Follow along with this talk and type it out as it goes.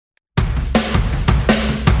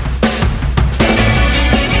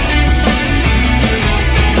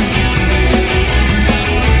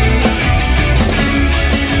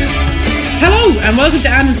welcome to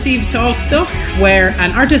Anne and Steve Talk Stuff, where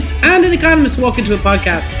an artist and an economist walk into a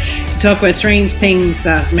podcast to talk about strange things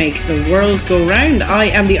that make the world go round. I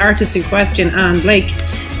am the artist in question, Anne Blake,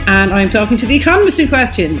 and I'm talking to the economist in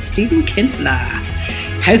question, Stephen Kinsella.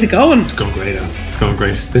 How's it going? It's going great, Anne. It's going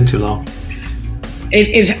great. It's been too long.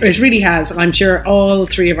 It really has. I'm sure all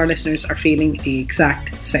three of our listeners are feeling the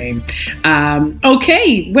exact same.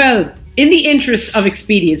 Okay, well, in the interest of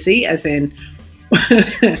expediency, as in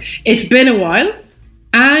it's been a while,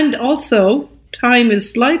 and also time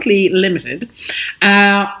is slightly limited,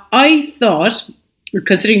 I thought,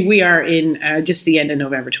 considering we are in just the end of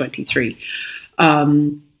November 23,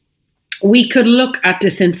 we could look at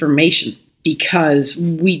disinformation, because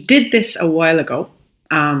we did this a while ago.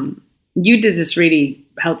 You did this really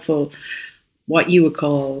helpful, what you would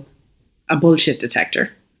call a bullshit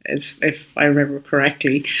detector, if I remember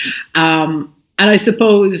correctly. And I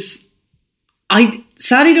suppose I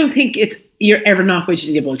sadly don't think you're ever not going to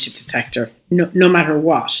need a bullshit detector, no matter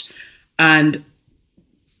what. And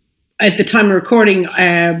at the time of recording,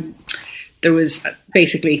 there was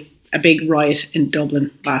basically a big riot in Dublin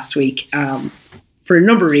last week for a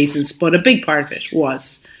number of reasons, but a big part of it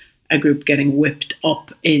was a group getting whipped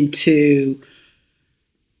up into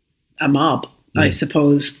a mob, I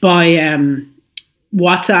suppose, by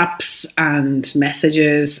WhatsApps and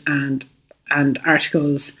messages and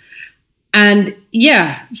articles. And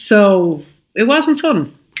yeah, so it wasn't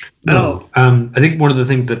fun at all. I think one of the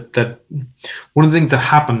things that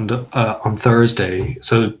happened on Thursday.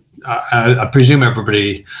 So I presume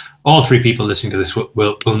everybody, all three people listening to this,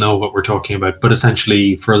 will know what we're talking about. But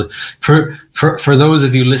essentially, for those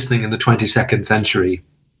of you listening in the 22nd century,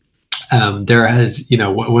 there has,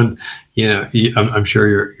 when I'm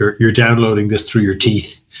sure you're downloading this through your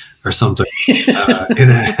teeth or something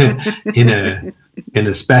in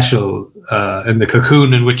a special in the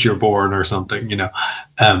cocoon in which you're born or something,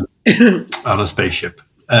 on a spaceship.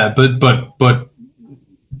 But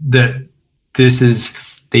this is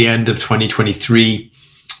the end of 2023.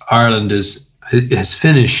 Ireland has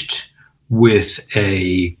finished with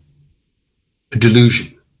a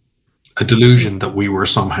delusion that we were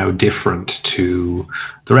somehow different to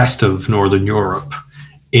the rest of Northern Europe,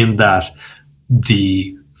 in that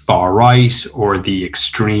the far right or the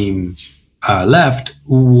extreme left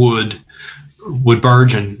would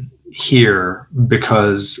burgeon here,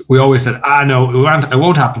 because we always said, no, it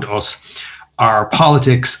won't happen to us. Our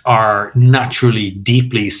politics are naturally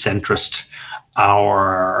deeply centrist.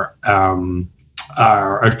 Our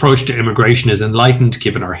approach to immigration is enlightened,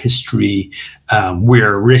 given our history.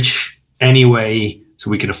 We're rich anyway, so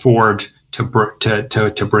we can afford to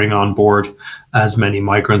bring on board as many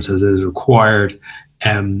migrants as is required.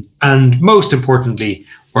 And most importantly,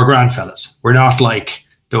 we're grand fellas. We're not like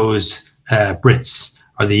those Brits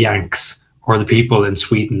or the Yanks or the people in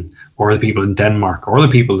Sweden or the people in Denmark or the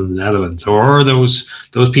people in the Netherlands or those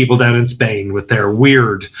people down in Spain with their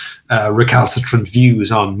weird recalcitrant views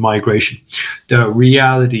on migration. The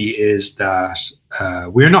reality is that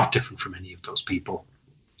we're not different from any of those people.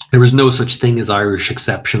 There is no such thing as Irish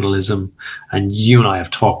exceptionalism. And you and I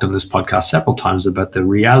have talked on this podcast several times about the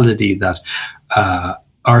reality that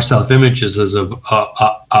our self-image is as of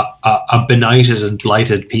a benighted and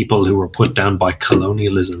blighted people who were put down by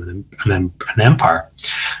colonialism and empire.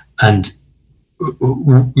 And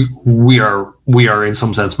we are in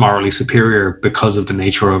some sense morally superior because of the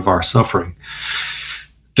nature of our suffering.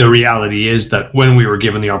 The reality is that when we were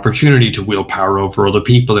given the opportunity to wield power over other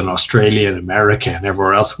people in Australia and America and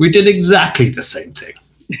everywhere else, we did exactly the same thing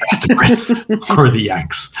as the Brits or the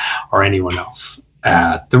Yanks or anyone else.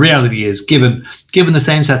 The reality is, given the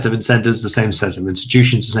same sets of incentives, the same sets of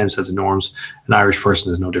institutions, the same sets of norms, an Irish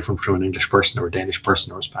person is no different from an English person or a Danish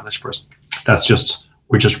person or a Spanish person.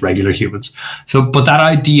 We're just regular humans. So, but that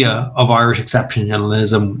idea of Irish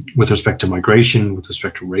exceptionalism with respect to migration, with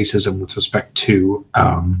respect to racism, with respect to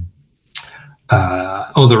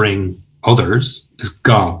othering others is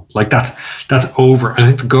gone. Like that's over. I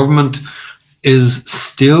think the government is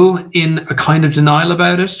still in a kind of denial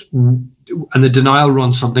about it. And the denial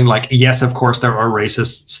runs something like, yes, of course, there are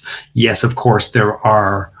racists. Yes, of course, there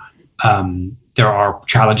are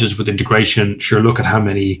challenges with integration. Sure, look at how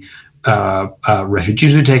many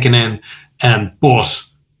refugees we've taken in. But,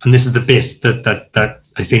 and this is the bit that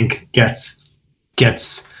I think gets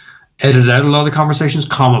edited out a lot of the conversations,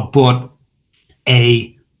 but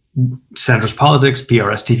centrist politics,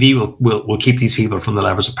 PRS TV will keep these people from the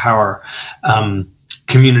levers of power.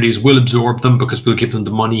 Communities will absorb them because we'll give them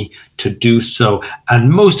the money to do so. And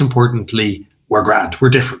most importantly, we're grand. We're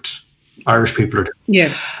different. Irish people are different.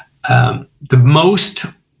 Yeah. The most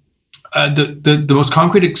The most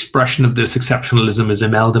concrete expression of this exceptionalism is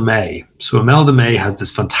Imelda May. So Imelda May has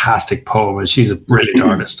this fantastic poem, and she's a brilliant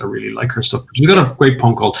artist. I really like her stuff. She's got a great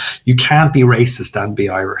poem called "You Can't Be Racist and Be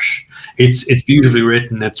Irish." It's beautifully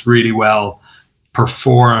written. It's really well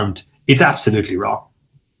performed. It's absolutely wrong.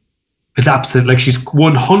 It's absolutely, like, she's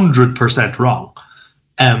 100% wrong.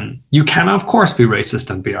 You can, of course, be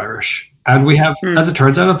racist and be Irish, and we have, as it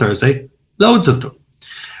turns out on Thursday, loads of them.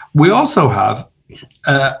 We also have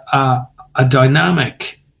a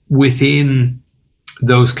dynamic within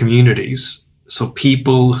those communities. So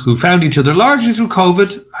people who found each other largely through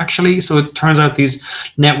COVID, actually. So it turns out these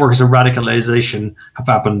networks of radicalization have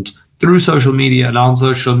happened through social media and on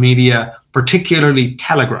social media, particularly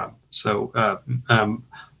Telegram. So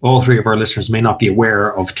all three of our listeners may not be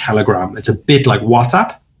aware of Telegram. It's a bit like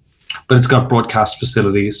WhatsApp, but it's got broadcast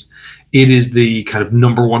facilities. It is the kind of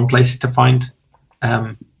number one place to find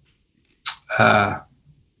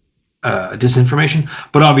disinformation.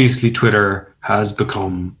 But obviously Twitter has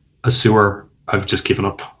become a sewer. I've just given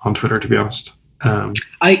up on Twitter, to be honest.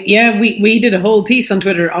 We did a whole piece on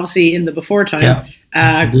Twitter, obviously in the before time,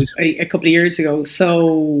 a couple of years ago.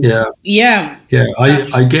 So I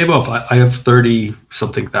gave up. I have 30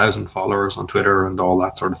 something thousand followers on Twitter and all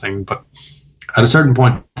that sort of thing. But at a certain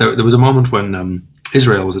point, there was a moment when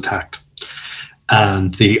Israel was attacked,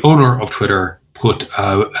 and the owner of Twitter put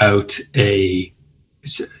out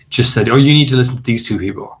just said, "Oh, you need to listen to these two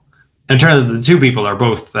people." And it turns out the two people are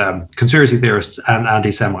both conspiracy theorists and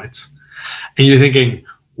anti-Semites. And you're thinking,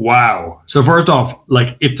 wow. So first off,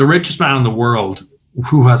 like, if the richest man in the world,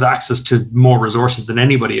 who has access to more resources than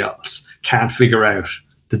anybody else, can't figure out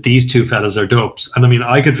that these two fellas are dopes, and I mean,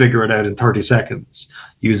 I could figure it out in 30 seconds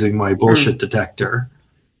using my bullshit detector,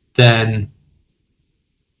 then,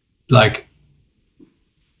 like,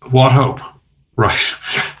 what hope? Right.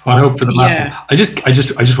 What hope for the platform? I just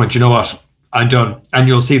went, you know what? I'm done. And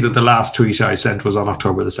you'll see that the last tweet I sent was on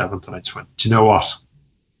October the 7th. And I just went, do you know what?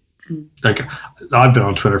 Like, I've been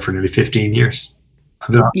on Twitter for nearly 15 years.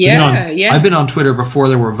 I've been on Twitter before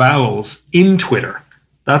there were vowels in Twitter.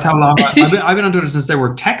 That's how long I've been on Twitter since there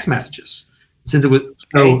were text messages. Since it was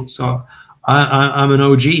so I'm an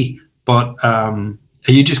OG, but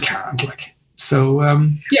you just can't, like. So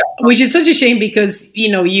which is such a shame, because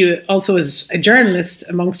you also, as a journalist,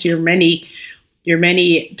 amongst your many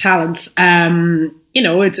talents,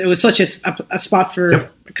 it was such a spot for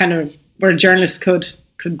kind of where a journalist could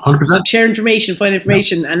 100%. Share information, find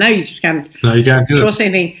information, and now you just can't. No, you can't trust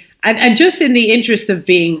anything. And just in the interest of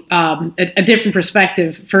being a different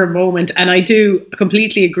perspective for a moment, and I do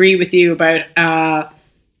completely agree with you about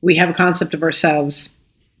we have a concept of ourselves.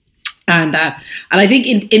 And I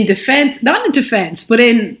think in defense, not in defense, but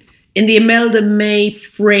in the Imelda May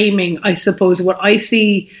framing, I suppose what I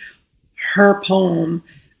see her poem,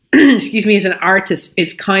 excuse me, as an artist,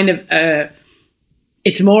 it's kind of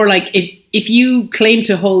it's more like if you claim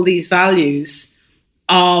to hold these values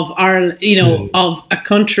of our, of a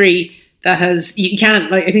country that has, you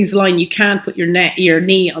can't, like, I think it's the line, you can't put your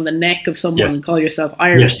knee on the neck of someone and call yourself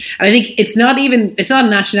Irish. Yes. And I think it's not a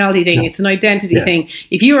nationality thing, it's an identity thing.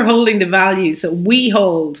 If you are holding the values that we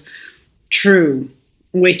hold true,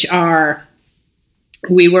 which are,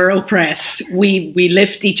 we were oppressed, we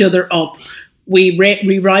lift each other up,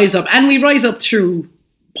 we rise up, and we rise up through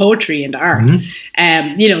poetry and art.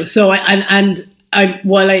 So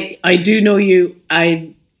while I do know you,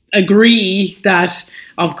 I agree that,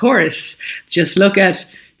 of course, just look at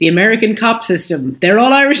the American cop system. They're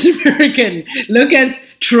all Irish American. Look at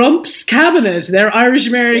Trump's cabinet. They're Irish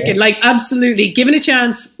American. Like, absolutely. Given a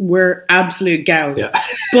chance, we're absolute gals. Yeah.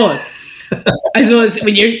 But I suppose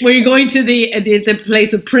when you're going to the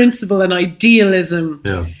place of principle and idealism,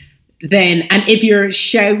 then, and if you're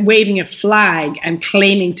waving a flag and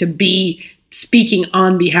claiming to be speaking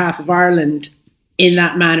on behalf of Ireland in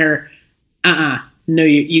that manner, no,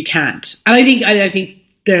 you can't. And I think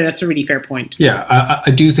that's a really fair point. Yeah,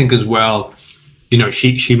 I do think as well,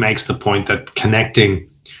 she makes the point that connecting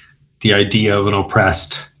the idea of an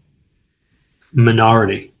oppressed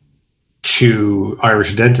minority to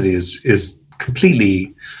Irish identity is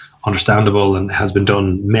completely understandable and has been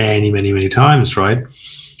done many, many, many times, right?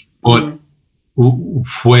 But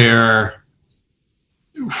what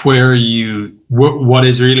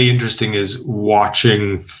is really interesting is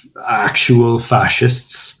watching actual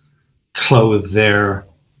fascists clothe their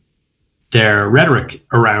rhetoric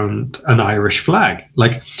around an Irish flag.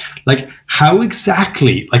 Like how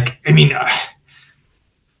exactly,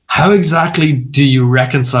 how exactly do you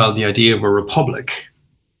reconcile the idea of a republic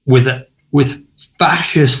with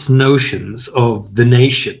fascist notions of the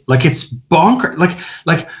nation? Like, it's bonkers.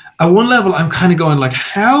 Like at one level, I'm kind of going like,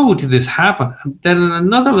 how did this happen? And then at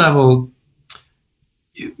another level,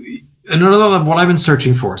 what I've been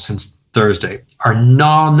searching for since Thursday are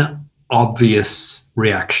non-obvious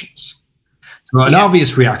reactions. So an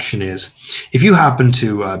obvious reaction is, if you happen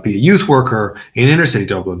to be a youth worker in inner city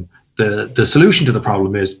Dublin, the solution to the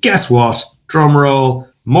problem is, guess what? Drum roll,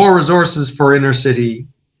 more resources for inner city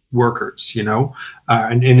workers,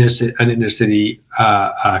 and inner city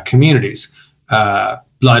communities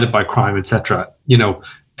blighted by crime, etc.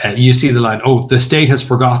 You see the line, "Oh, the state has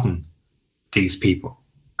forgotten these people,"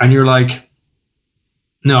 and you're like,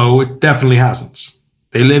 "No, it definitely hasn't.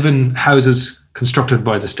 They live in houses constructed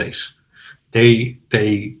by the state. They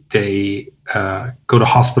go to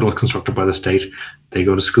hospitals constructed by the state. They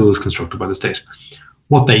go to schools constructed by the state.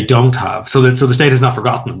 What they don't have, so the state has not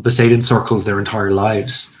forgotten them. The state encircles their entire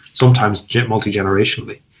lives, sometimes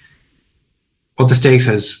multi-generationally. What the state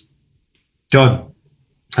has done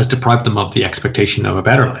has deprived them of the expectation of a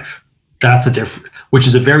better life. That's which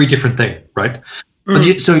is a very different thing, right? But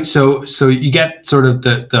so you get sort of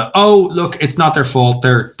the oh, look, it's not their fault.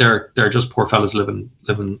 They're just poor fellas living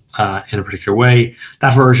in a particular way.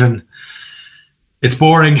 That version, it's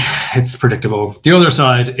boring, it's predictable. The other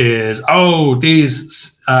side is, oh,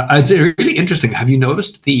 these. It's really interesting. Have you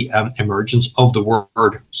noticed the emergence of the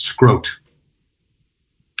word scrote?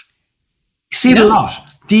 You see it a lot.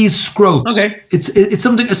 These scrotes. Okay. It's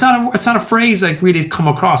something. It's not a phrase I really come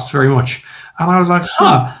across very much. And I was like,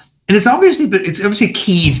 huh. And it's obviously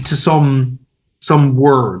keyed to some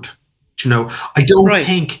word. I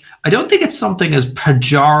don't think it's something as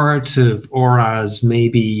pejorative or as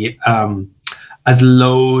maybe as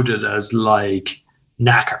loaded as like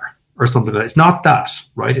knacker or something like that. It's not that,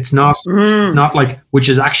 right? It's not like, which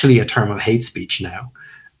is actually a term of hate speech now.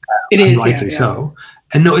 It is, likely so.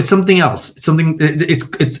 And no, it's something else. It's something.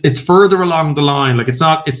 It's further along the line. Like it's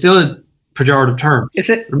still a pejorative term. Is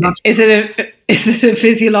it a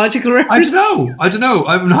physiological reference? I don't know.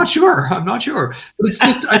 I'm not sure. But it's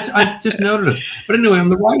just I just noted it. But anyway, on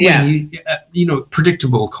the right wing,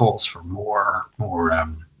 predictable calls for more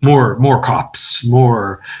cops,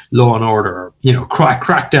 more law and order.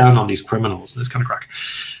 Crack down on these criminals. This kind of crack.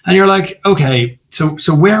 And you're like, okay, so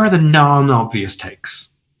where are the non-obvious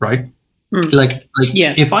takes, right? Like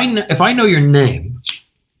yes. If I know your name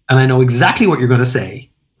and I know exactly what you're going to say,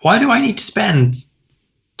 why do I need to spend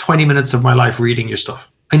 20 minutes of my life reading your stuff?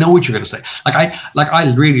 I know what you're going to say. I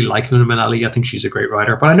really like Una Manali. I think she's a great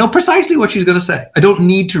writer, but I know precisely what she's going to say. I don't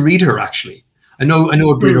need to read her actually. I know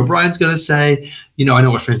what Brian O'Brien's going to say. I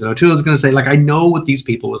know what Fraser O'Toole is going to say. Like I know what these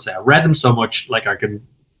people will say. I've read them so much. Like I can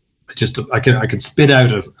spit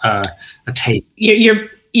out a tape.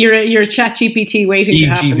 You're a chat GPT waiting to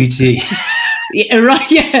happen. GPT.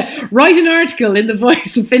 Write an article in the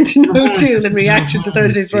voice of Fintan O'Toole in reaction to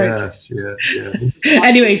Thursday's Rights. Yes.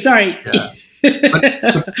 Anyway, sorry. Yeah. But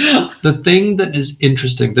the thing that is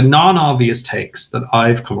interesting, the non-obvious takes that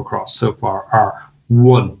I've come across so far are,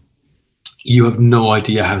 one, you have no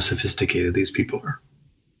idea how sophisticated these people are.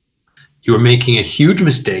 You are making a huge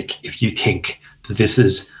mistake if you think that this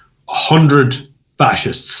is 100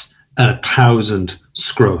 fascists and 1,000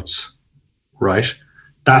 scrotes, right?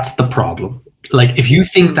 That's the problem. Like if you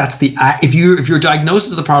think that's if your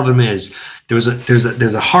diagnosis of the problem is there's a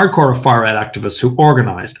hardcore far right activists who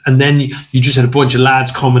organized, and then you just had a bunch of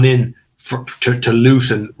lads coming in to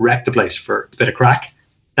loot and wreck the place for a bit of crack.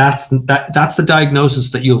 That's the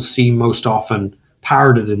diagnosis that you'll see most often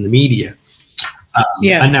parroted in the media.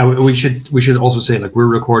 And now we should also say, like, we're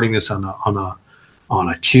recording this on a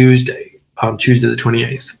Tuesday. On Tuesday the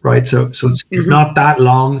 28th, right? So it's not that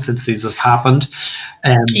long since these have happened.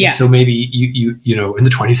 So maybe you in the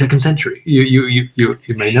 22nd century, you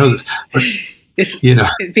may know this, but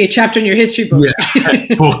it'd be a chapter in your history book. Yeah,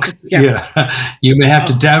 books. Yeah, you may have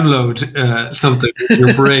to download something with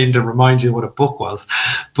your brain to remind you what a book was.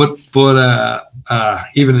 But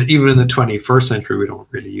even in the 21st century, we don't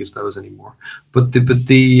really use those anymore. But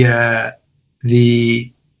the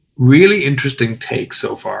really interesting take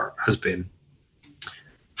so far has been,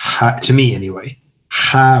 to me anyway,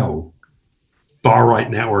 how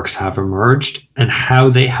far-right networks have emerged and how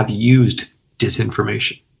they have used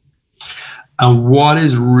disinformation. And what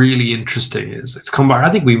is really interesting is, it's come back,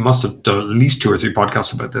 I think we must have done at least 2 or 3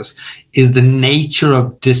 podcasts about this, is the nature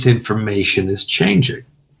of disinformation is changing.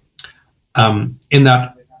 In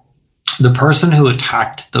that the person who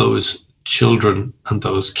attacked those children and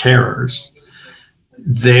those carers,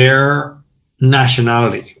 their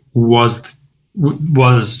nationality was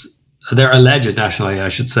their alleged nationality, I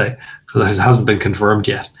should say, because it hasn't been confirmed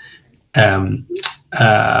yet, and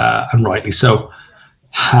rightly so,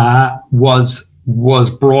 was was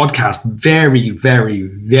broadcast very, very,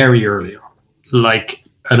 very early on, like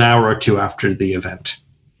an hour or two after the event.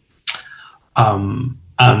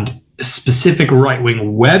 And specific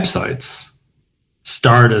right-wing websites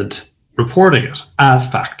started reporting it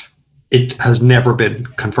as fact. It has never been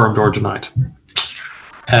confirmed or denied.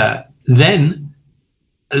 Then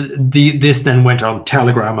this then went on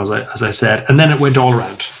Telegram, as I said, and then it went all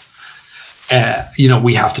around.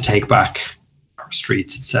 We have to take back our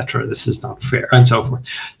streets, etc. This is not fair, and so forth.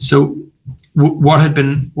 So what had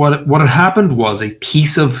happened was a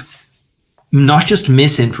piece of not just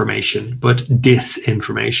misinformation but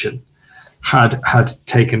disinformation had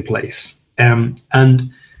taken place, and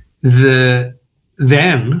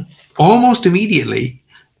then almost immediately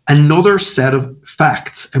another set of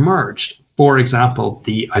facts emerged. For example,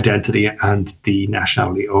 the identity and the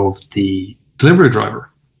nationality of the delivery driver.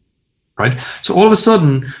 Right. So all of a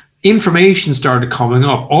sudden, information started coming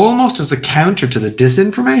up almost as a counter to the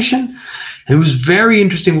disinformation. And it was very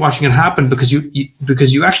interesting watching it happen because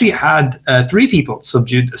you actually had three people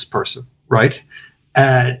subdued this person. Right.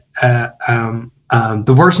 The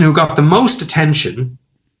person who got the most attention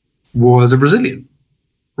was a Brazilian.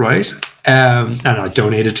 Right. And I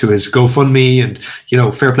donated to his GoFundMe, and,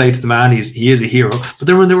 fair play to the man. He is a hero. But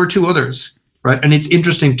there were two others. Right. And it's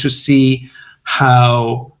interesting to see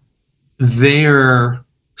how their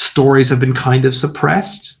stories have been kind of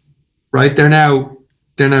suppressed, right? They're now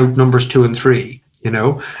numbers 2 and 3, and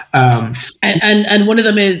one of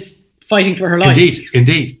them is fighting for her life.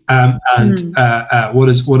 Indeed. What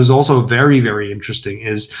is also very, very interesting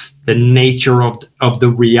is the nature of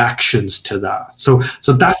the reactions to that. So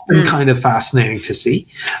that's been kind of fascinating to see.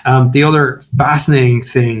 The other fascinating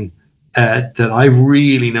thing that I've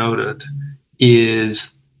really noted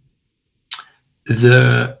is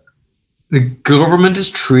the government is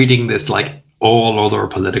treating this like all other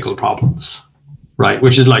political problems, right?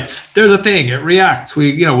 Which is like, there's a thing, it reacts.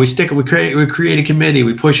 We create a committee,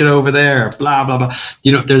 we push it over there, blah, blah, blah.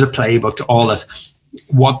 There's a playbook to all this.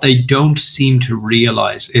 What they don't seem to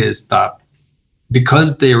realize is that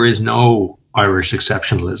because there is no Irish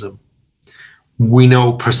exceptionalism, we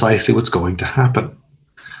know precisely what's going to happen.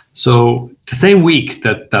 So the same week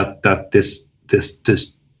that this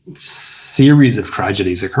series of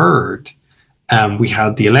tragedies occurred, we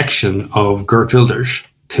had the election of Geert Wilders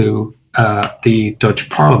to the Dutch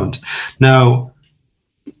Parliament. Now,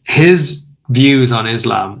 his views on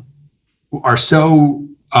Islam are so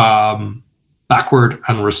backward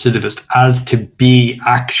and recidivist as to be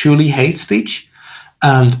actually hate speech,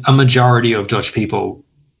 and a majority of Dutch people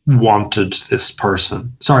wanted this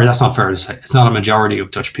person. Sorry, that's not fair to say. It's not a majority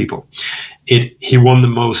of Dutch people. He won the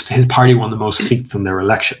most. His party won the most seats in their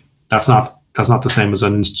election. That's not the same as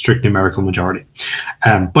a strict numerical majority,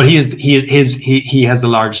 but he has the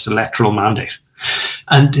largest electoral mandate,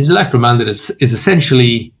 and his electoral mandate is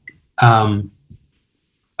essentially we're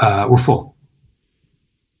full.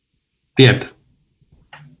 The end.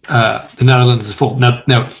 The Netherlands is full now.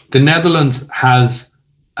 The Netherlands has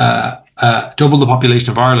double the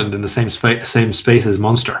population of Ireland in the same space as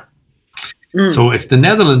Munster. So if the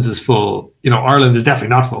Netherlands is full, Ireland is definitely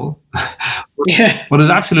not full. Yeah. What is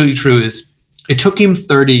absolutely true is it took him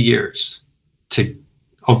 30 years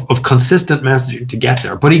of consistent messaging to get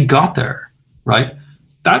there, but he got there, right?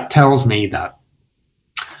 That tells me that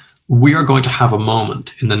we are going to have a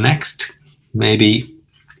moment in the next maybe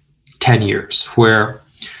 10 years where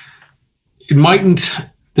it mightn't.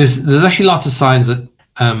 There's actually lots of signs that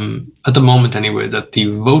at the moment anyway that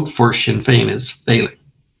the vote for Sinn Féin is failing.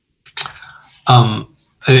 They're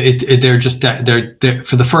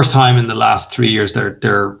for the first time in the last 3 years,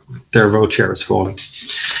 their vote share is falling,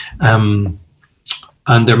 and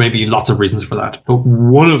there may be lots of reasons for that. But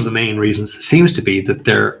one of the main reasons seems to be that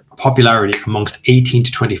their popularity amongst 18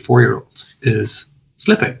 to 24-year-olds is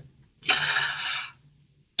slipping.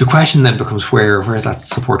 The question then becomes where is that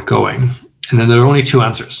support going? And then there are only two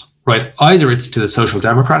answers, right? Either it's to the Social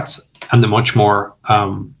Democrats and the much more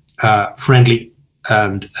friendly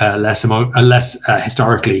and less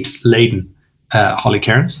historically laden Holly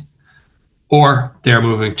Cairns, or they're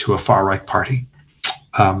moving to a far right party,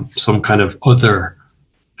 some kind of other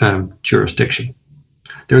jurisdiction.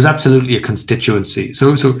 There's absolutely a constituency.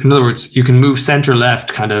 So in other words, you can move centre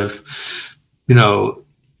left, kind of,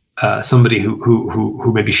 somebody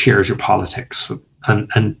who maybe shares your politics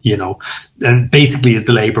and basically is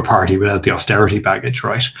the Labour Party without the austerity baggage,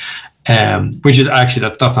 right? Which is actually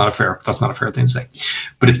that's not a fair thing to say,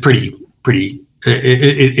 but it's pretty.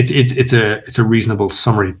 It's a reasonable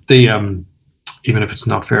summary. Even if it's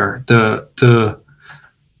not fair, the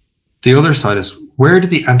other side is, where do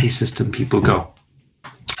the anti-system people go?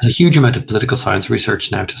 There's a huge amount of political science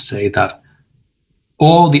research now to say that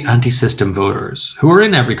all the anti-system voters who are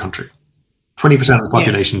in every country, 20% of the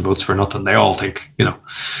population votes for nothing. They all think,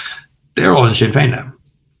 they're all in Sinn Féin now,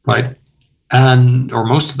 right? Or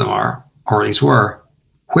most of them are, or at least were.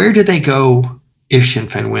 Where do they go if Sinn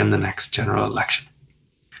Féin win the next general election?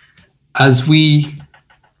 As we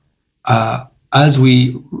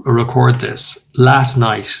record this, last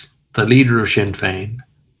night, the leader of Sinn Féin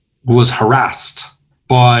was harassed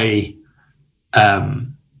by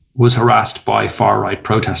far-right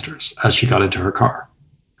protesters as she got into her car.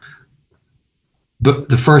 But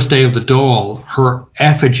the first day of the Dáil, her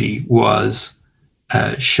effigy was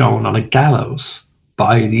shown on a gallows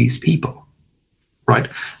by these people, right?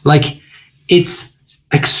 Like, it's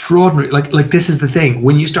extraordinary. Like this is the thing.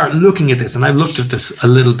 When you start looking at this, and I've looked at this a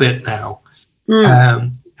little bit now,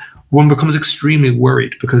 one becomes extremely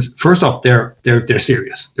worried because, first off, they're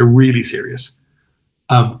serious. They're really serious.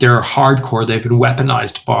 They're hardcore. They've been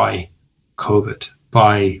weaponized by COVID,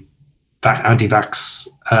 by anti-vax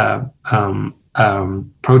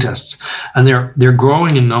protests, and they're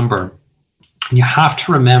growing in number. And you have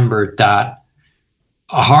to remember that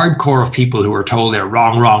a hardcore of people who are told they're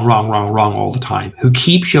wrong all the time, who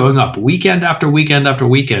keep showing up weekend after weekend after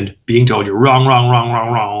weekend, being told you're wrong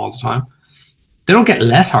all the time, they don't get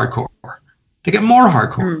less hardcore. They get more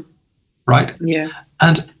hardcore, right? Yeah.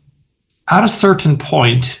 And at a certain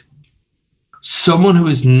point, someone who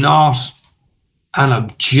is not an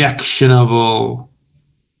objectionable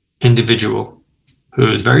individual,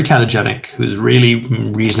 who is very telegenic, who's really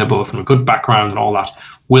reasonable from a good background and all that,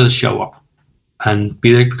 will show up and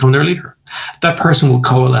become their leader. That person will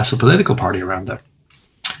coalesce a political party around them.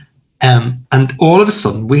 And all of a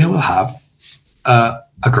sudden, we will have a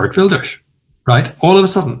Geert Wilders, right? All of a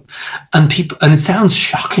sudden. And it sounds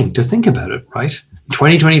shocking to think about it, right?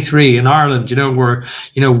 2023 in Ireland, we're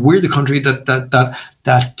the country that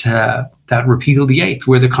repealed the eighth.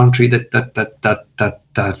 We're the country that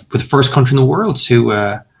we're the first country in the world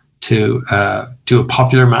to do a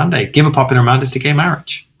popular mandate, give a popular mandate to gay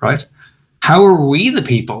marriage, right? How are we the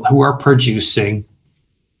people who are producing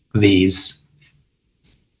these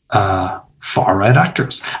far right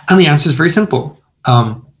actors? And the answer is very simple.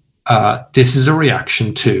 This is a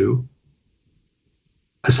reaction to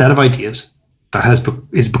a set of ideas that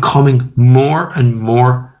is becoming more and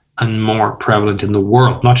more and more prevalent in the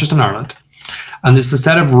world, not just in Ireland. And this is a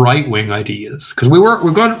set of right-wing ideas, because we've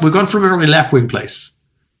gone from a very left-wing place,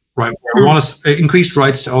 right? We want to increase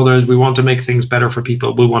rights to others. We want to make things better for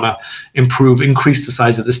people. We want to increase the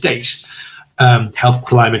size of the state, help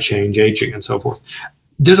climate change, aging, and so forth.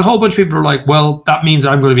 There's a whole bunch of people who are like, well, that means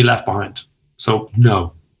I'm going to be left behind. So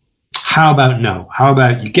no. How about no? How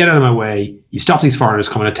about you get out of my way, you stop these foreigners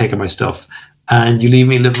coming and taking my stuff, and you leave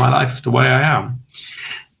me live my life the way I am.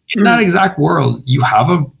 In that exact world, you have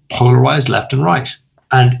a polarized left and right,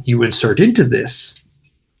 and you insert into this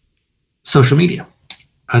social media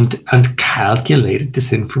and calculated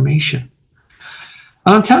disinformation.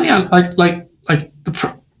 And I'm telling you,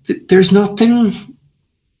 there's nothing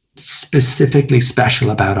specifically special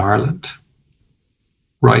about Ireland,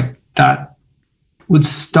 right? That would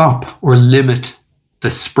stop or limit the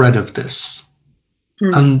spread of this.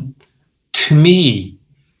 And to me,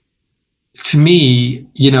 I'm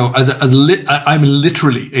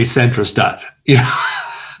literally a centrist dad.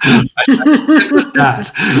 I'm a centrist dad.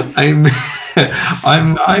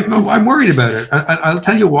 I'm worried about it. I'll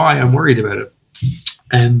tell you why I'm worried about it.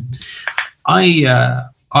 I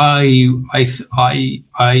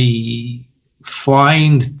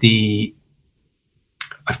find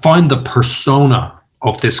the persona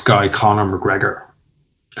of this guy Conor McGregor,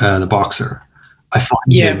 the boxer. I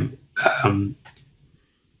find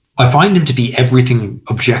him to be everything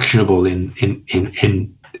objectionable in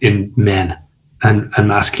men and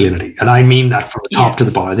masculinity, and I mean that from the top to the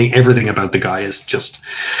bottom. I think everything about the guy is just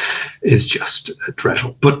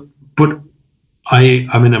dreadful. But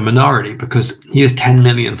I'm in a minority because he has 10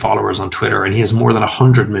 million followers on Twitter, and he has more than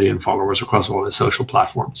 100 million followers across all his social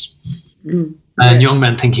platforms. And young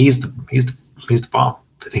men think he's the bomb.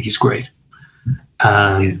 They think he's great,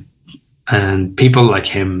 and people like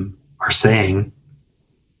him are saying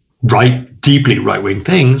deeply right-wing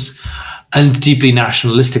things and deeply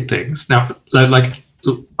nationalistic things. Now,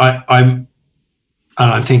 I'm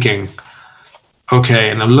thinking, okay,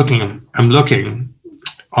 and I'm looking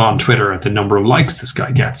on Twitter at the number of likes this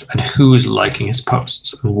guy gets and who's liking his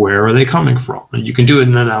posts and where are they coming from. And you can do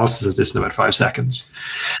an analysis of this in about 5 seconds.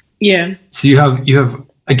 Yeah. So you have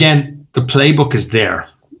again, the playbook is there.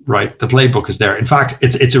 right? The playbook is there. In fact,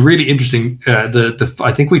 it's a really interesting.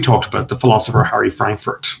 I think we talked about the philosopher Harry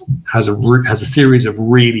Frankfurt has a series of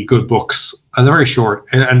really good books, and they're very short.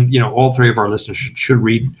 And all three of our listeners should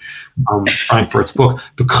read Frankfurt's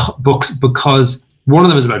books because one of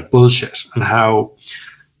them is about bullshit and how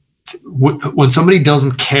when somebody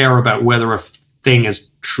doesn't care about whether a thing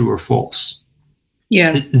is true or false,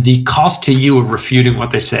 the cost to you of refuting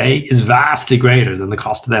what they say is vastly greater than the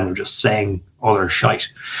cost to them of just saying other shite.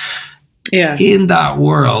 Yeah. In that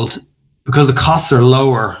world, because the costs are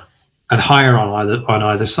lower and higher on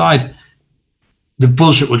either side, the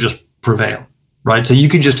bullshit will just prevail, right? So you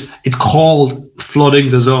can it's called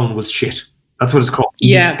flooding the zone with shit. That's what it's called.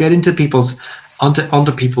 You just get into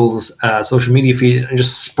onto people's social media feeds and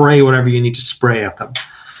just spray whatever you need to spray at them.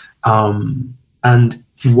 And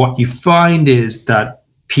what you find is that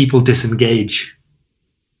people disengage.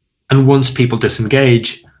 And once people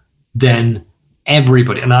disengage, then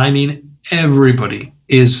everybody, and I mean everybody,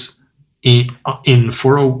 is in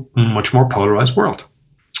for a much more polarized world.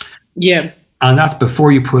 Yeah. And that's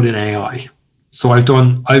before you put in AI. So one of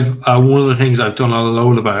the things I've done a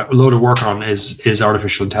load of work on is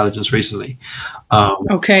artificial intelligence recently.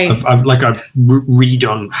 Okay. I've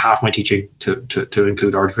redone half my teaching to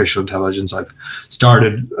include artificial intelligence. I've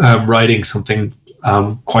started writing something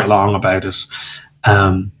quite long about it.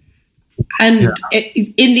 In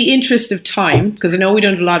the interest of time, because I know we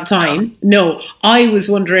don't have a lot of time, I was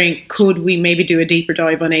wondering, could we maybe do a deeper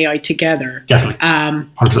dive on AI together? Definitely.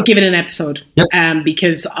 Give it an episode. Yep.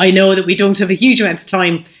 Because I know that we don't have a huge amount of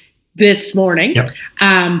time this morning. Yep.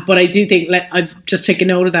 But I do think I'd just take a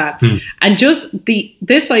note of that. And just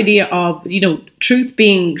this idea of, truth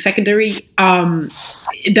being secondary,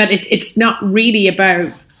 that it's not really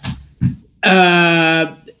about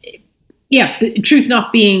the truth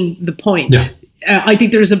not being the point. Yeah. I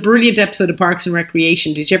think there's a brilliant episode of Parks and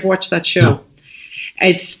Recreation. Did you ever watch that show? No.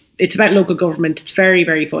 It's about local government. It's very,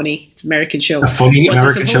 very funny. It's an American show. A funny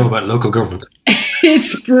American show about local government.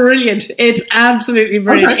 It's brilliant. It's absolutely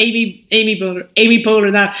brilliant. Okay. Amy Poehler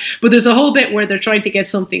and that. But there's a whole bit where they're trying to get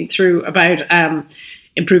something through about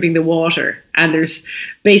improving the water, and there's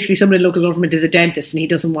basically somebody in local government is a dentist and he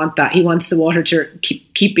doesn't want that. He wants the water to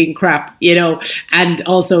keep being crap, and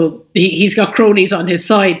also he's got cronies on his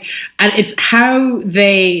side, and it's how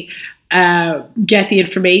they get the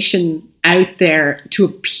information out there to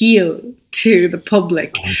appeal to the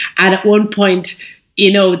public. And at one point,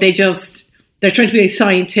 they're trying to be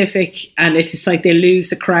scientific, and it's just like they lose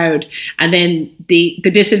the crowd. And then the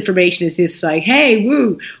disinformation is just like, hey,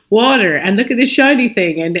 woo, water, and look at this shiny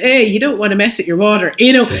thing, and hey, you don't want to mess with your water,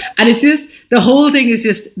 And it's just, the whole thing is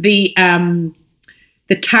just the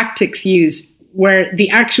tactics used, where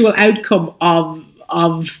the actual outcome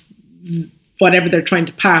of whatever they're trying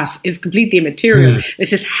to pass is completely immaterial.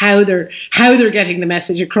 It's just how they're getting the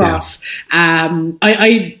message across.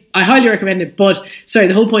 I highly recommend it, but sorry,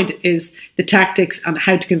 the whole point is the tactics on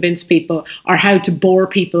how to convince people, or how to bore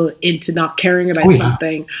people into not caring about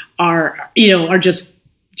something, or just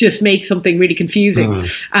make something really confusing.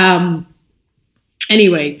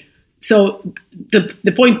 Anyway, so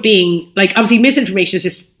the point being, obviously misinformation is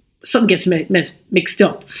just something gets mixed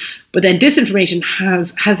up, but then disinformation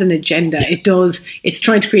has an agenda. Yes. It's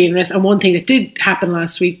trying to create an arrest. And one thing that did happen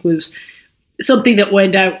last week was something that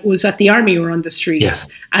went out was that the army were on the streets,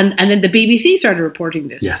 and then the BBC started reporting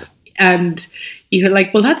this, and you're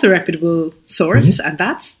like, well, that's a reputable source, and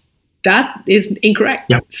that is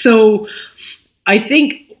incorrect. So I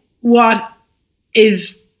think what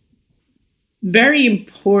is very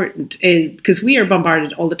important is, because we are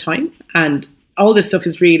bombarded all the time, and all this stuff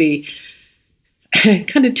is really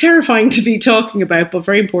kind of terrifying to be talking about, but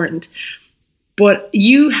very important. But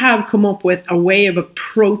you have come up with a way of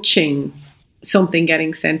approaching something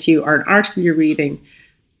getting sent to you, or an article you're reading,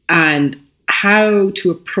 and how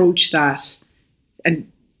to approach that, and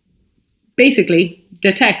basically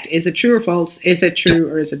detect, is it true or false? Is it true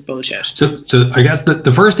or is it bullshit? So I guess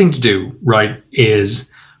the first thing to do, right, is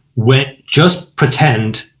just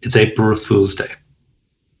pretend it's April Fool's Day.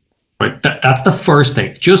 Right, that's the first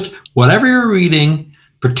thing. Just whatever you're reading,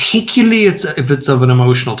 particularly if it's of an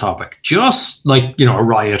emotional topic, just like a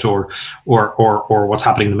riot or what's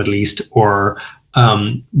happening in the Middle East, or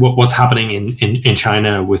what's happening in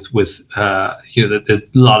China with there's a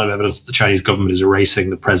lot of evidence that the Chinese government is erasing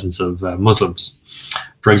the presence of Muslims,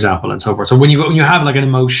 for example, and so forth. So when you have an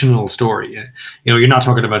emotional story, you're not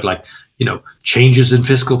talking about changes in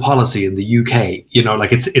fiscal policy in the UK.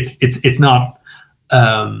 It's not.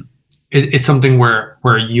 It's something where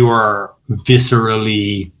you are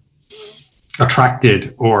viscerally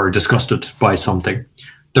attracted or disgusted by something.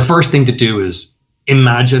 The first thing to do is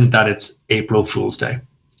imagine that it's April Fool's Day.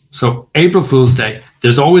 So April Fool's Day,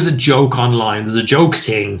 there's always a joke online. There's a joke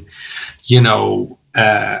thing, the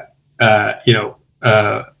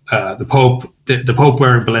Pope, the Pope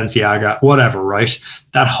wearing Balenciaga, whatever, right?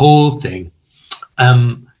 That whole thing.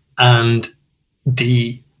 And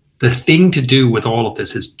the thing to do with all of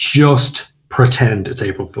this is just pretend it's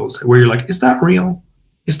April Fool's Day, where you're like, is that real?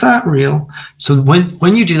 Is that real? So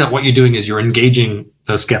when you do that, what you're doing is you're engaging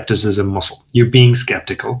the skepticism muscle. You're being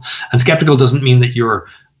skeptical, and skeptical doesn't mean that you're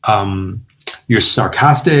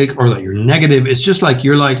sarcastic or that you're negative. It's just like,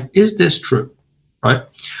 you're like, is this true? Right?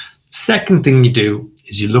 Second thing you do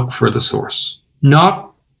is you look for the source.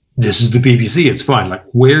 Not, this is the BBC, it's fine. Like,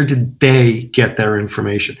 where did they get their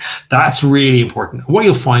information? That's really important. What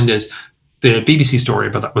you'll find is the BBC story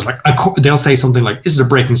about that was like, they'll say something like, this is a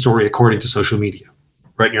breaking story according to social media.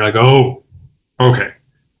 Right? And you're like, oh, okay.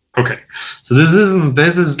 So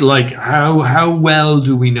this is like, how well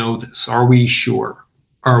do we know this? Are we sure?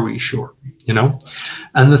 And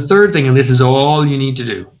the third thing, and this is all you need to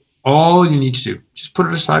do, just put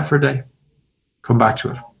it aside for a day. Come back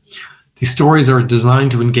to it. These stories are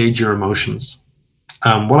designed to engage your emotions.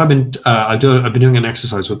 What I've been doing an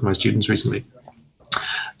exercise with my students recently,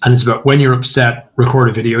 and it's about when you're upset, record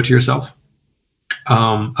a video to yourself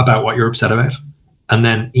about what you're upset about, and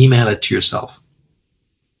then email it to yourself,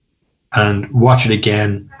 and watch it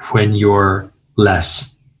again when you're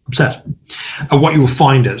less upset. And what you'll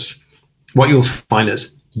find is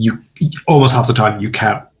you almost half the time you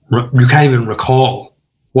can't even recall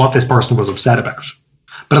what this person was upset about,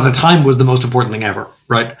 but at the time was the most important thing ever,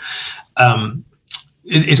 right?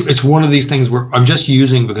 It's one of these things where I'm just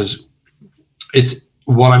using, because it's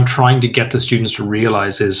what I'm trying to get the students to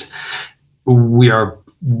realize is we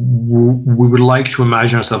would like to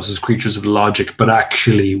imagine ourselves as creatures of logic, but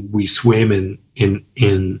actually we swim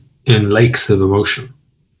in lakes of emotion,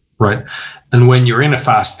 right? And when you're in a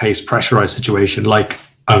fast-paced, pressurized situation, like,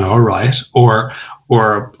 I don't know, a riot or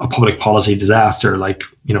a public policy disaster, like,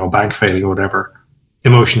 a bank failing or whatever,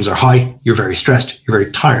 emotions are high. You're very stressed. You're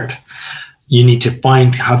very tired. You need to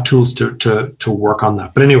have tools to work on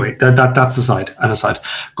that. But anyway, that's aside.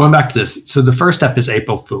 Going back to this. So the first step is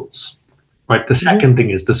April Fools, right? The second thing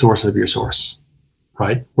is the source of your source,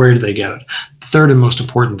 right? Where do they get it? The third and most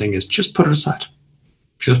important thing is just put it aside.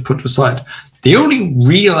 Just put it aside. The only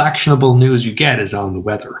real actionable news you get is on the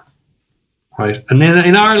weather, right? And then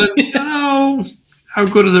in Ireland, how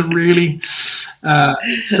good is it really?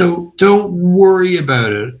 So don't worry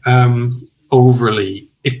about it overly.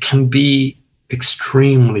 It can be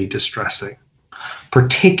extremely distressing,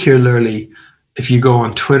 particularly if you go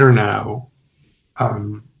on Twitter now.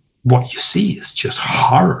 What you see is just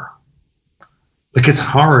horror. Like, it's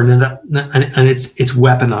horror, and it's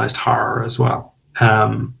weaponized horror as well.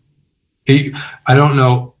 I don't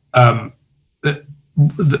know,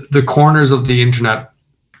 the corners of the internet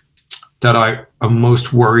that I am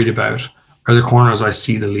most worried about are the corners I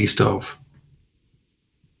see the least of.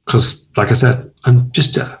 Because, like I said, I'm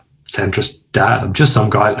just a centrist dad. I'm just some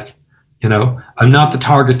guy, I'm not the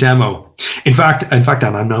target demo. In fact,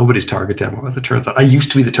 Dan, I'm nobody's target demo, as it turns out. I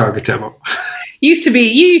used to be the target demo. You used to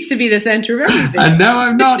be the center of everything. And now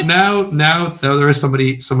I'm not. Now there is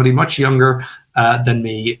somebody much younger than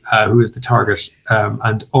me who is the target,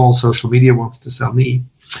 and all social media wants to sell me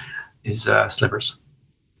is slippers.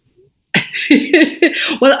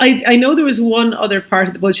 Well, I know there was one other part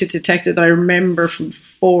of the bullshit detector that I remember from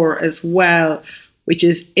before as well, which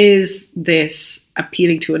is this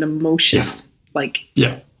appealing to an emotion?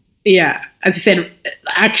 Yes. Yeah, as I said,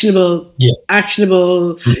 actionable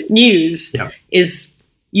news is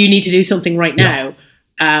you need to do something right now,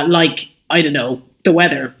 like, I don't know, the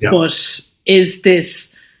weather. Yeah. But is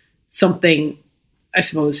this something, I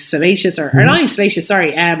suppose, salacious or not even salacious?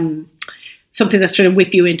 Sorry, something that's trying to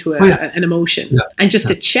whip you into an emotion, and just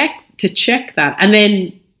to check that. And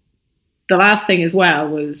then the last thing as well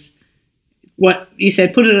was what you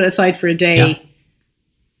said: put it aside for a day. Yeah.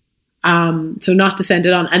 So not to send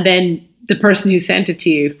it on, and then the person who sent it to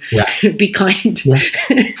you, be kind. Yeah.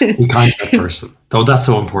 Be kind to that person. Though that's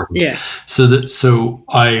so important. Yeah. So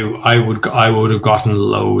I would have gotten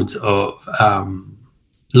loads of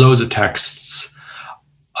texts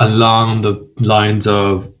along the lines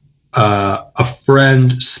of a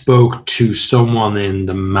friend spoke to someone in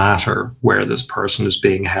the matter where this person is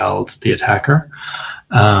being held, the attacker.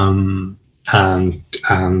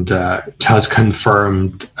 And has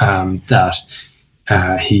confirmed that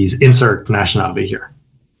he's insert nationality here,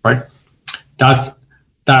 right?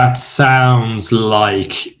 That sounds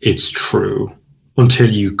like it's true until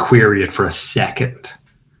you query it for a second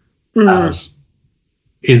as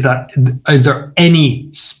is there any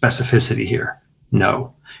specificity here?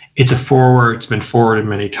 No. It's a forward. It's been forwarded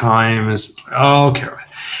many times. Okay, right.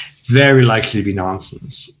 Very likely to be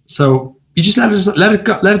nonsense. So you just let it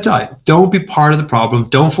go, let it die. Don't be part of the problem.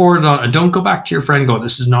 Don't forward it on, and don't go back to your friend going,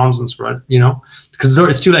 "This is nonsense," right? Because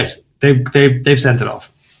it's too late. They've sent it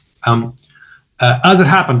off. As it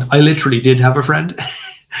happened, I literally did have a friend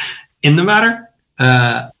in the matter.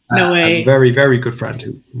 No way. A very, very good friend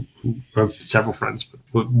who have several friends,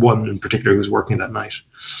 but one in particular who was working that night.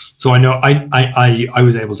 So I know I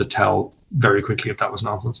was able to tell very quickly if that was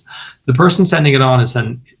nonsense. The person sending it on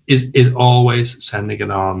is always sending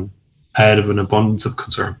it on out of an abundance of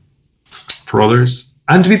concern for others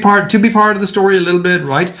and to be part of the story a little bit,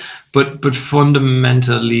 right? But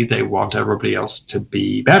fundamentally, they want everybody else to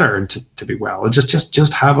be better and to be well. And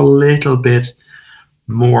just have a little bit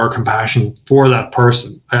more compassion for that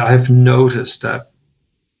person. I've noticed that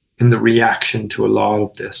in the reaction to a lot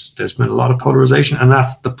of this, there's been a lot of polarization, and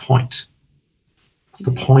that's the point. That's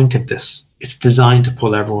the point of this. It's designed to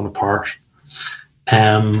pull everyone apart,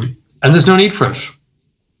 and there's no need for it,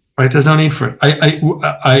 right? There's no need for it.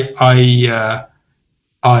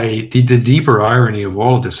 The deeper irony of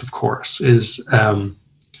all of this, of course, is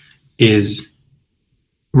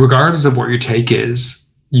regardless of what your take is,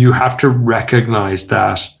 you have to recognize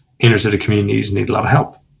that inner city communities need a lot of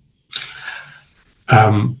help.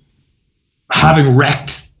 Having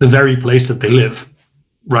wrecked the very place that they live,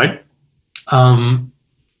 right?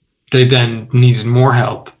 They then needed more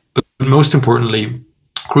help. But most importantly,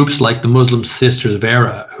 groups like the Muslim Sisters of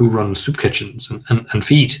Era, who run soup kitchens and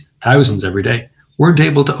feed thousands every day, weren't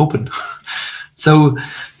able to open. So,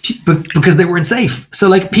 because they weren't safe. So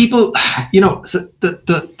like people, so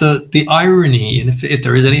the irony, and if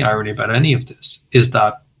there is any irony about any of this, is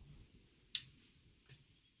that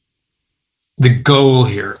the goal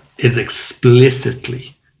here is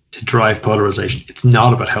explicitly to drive polarization. It's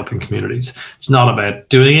not about helping communities. It's not about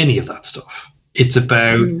doing any of that stuff. It's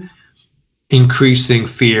about increasing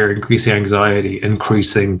fear, increasing anxiety,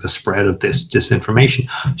 increasing the spread of this disinformation,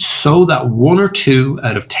 so that 1 or 2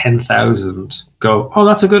 out of 10,000 go, "Oh,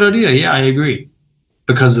 that's a good idea. Yeah, I agree,"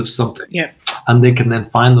 because of something. Yeah. And they can then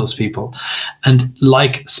find those people. And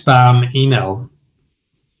like spam email,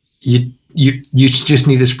 you just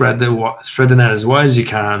need to spread the net as wide as you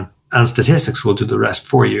can, and statistics will do the rest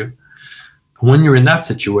for you. When you're in that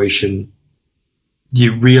situation,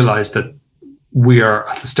 you realize that we are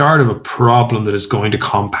at the start of a problem that is going to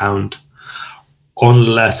compound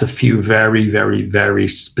unless a few very, very, very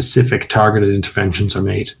specific targeted interventions are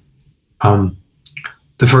made.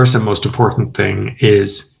 The first and most important thing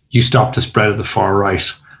is you stop the spread of the far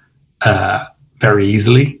right very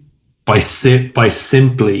easily by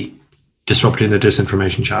simply disrupting the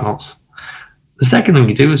disinformation channels. The second thing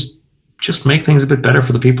you do is just make things a bit better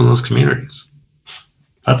for the people in those communities.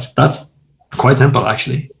 That's quite simple,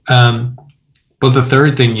 actually. But the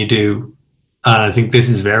third thing you do, and I think this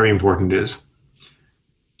is very important, is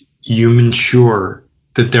you ensure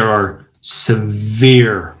that there are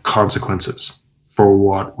severe consequences for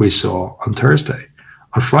what we saw on Thursday.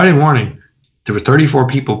 On Friday morning, there were 34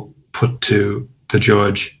 people put to the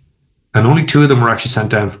judge, and only 2 of them were actually sent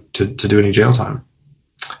down to do any jail time.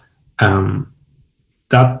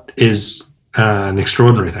 That is an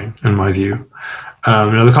extraordinary thing, in my view.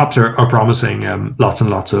 The cops are promising lots and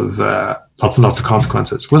lots of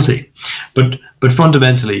consequences. We'll see, but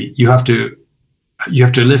fundamentally, you have to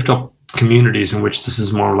lift up communities in which this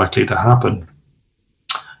is more likely to happen,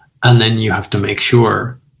 and then you have to make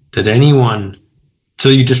sure that anyone. So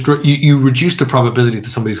you reduce the probability that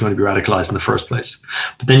somebody's going to be radicalized in the first place,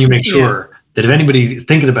 but then you make sure that if anybody is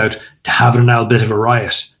thinking about having a bit of a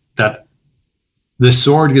riot, that the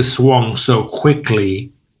sword gets swung so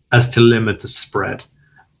quickly as to limit the spread.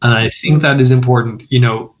 And I think that is important.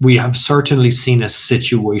 We have certainly seen a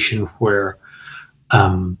situation where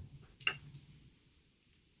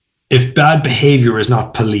if bad behavior is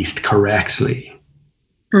not policed correctly,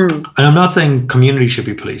 and I'm not saying community should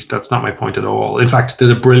be policed, that's not my point at all. In fact,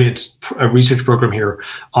 there's a brilliant research program here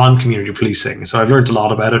on community policing. So I've learned a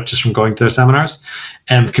lot about it just from going to their seminars.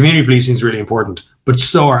 Community policing is really important, but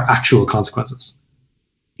so are actual consequences.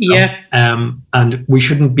 Yeah. And we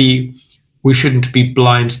shouldn't be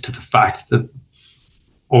blind to the fact that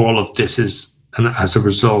all of this is as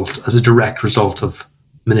a direct result of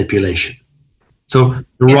manipulation. So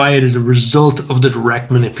the riot is a result of the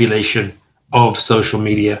direct manipulation of social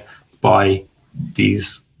media by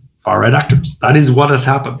these far right actors. That is what has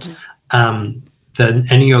happened. Then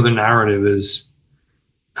any other narrative is,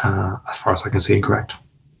 as far as I can see, incorrect.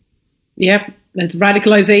 Yeah, it's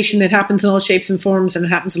radicalization. It happens in all shapes and forms, and it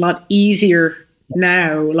happens a lot easier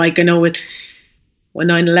now. Like, I know when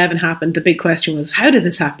 9/11 happened, the big question was, how did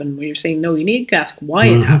this happen? Where you're saying, no, you need to ask why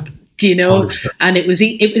it happened. Do you know? 100%. And it was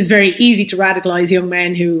very easy to radicalize young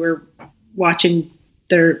men who were watching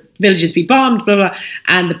their villages be bombed, blah, blah.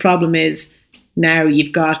 And the problem is now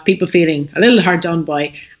you've got people feeling a little hard done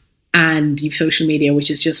by, and you've social media, which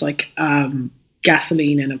is just like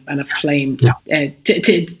gasoline and a flame to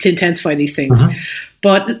intensify these things.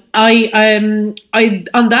 But I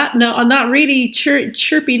on that really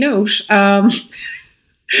chirpy note,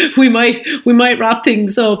 we might wrap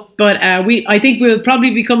things up. But I think we'll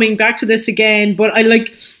probably be coming back to this again. But I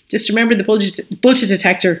like just remember the bullshit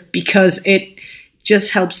detector, because it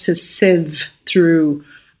just helps to sieve through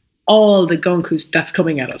all the gunk that's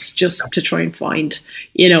coming at us, just to try and find,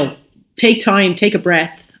 take time, take a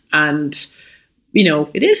breath, and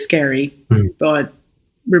it is scary, but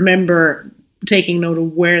remember taking note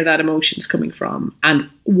of where that emotion is coming from and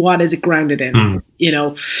what is it grounded in.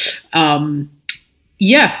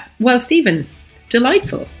 Well, Stephen,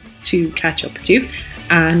 delightful to catch up with you.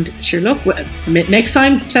 And sure, look, next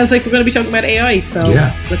time sounds like we're going to be talking about AI, so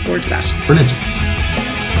look forward to that. Brilliant.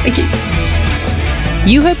 Thank you.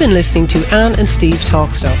 You have been listening to Anne and Steve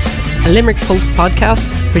Talk Stuff, a Limerick Post podcast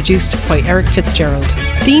produced by Eric Fitzgerald.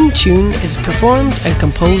 Theme tune is performed and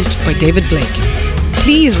composed by David Blake.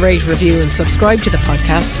 Please rate, review and subscribe to the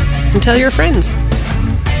podcast and tell your friends.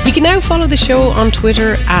 You can now follow the show on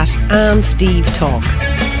Twitter at AnneSteveTalk.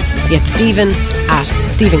 Get Stephen at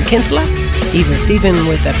Stephen Kinsella. He's a Stephen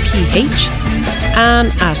with a PH. Anne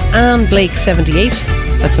at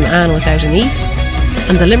AnneBlake78. That's an Anne without an E.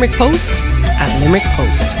 And the Limerick Post at Limerick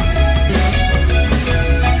Post.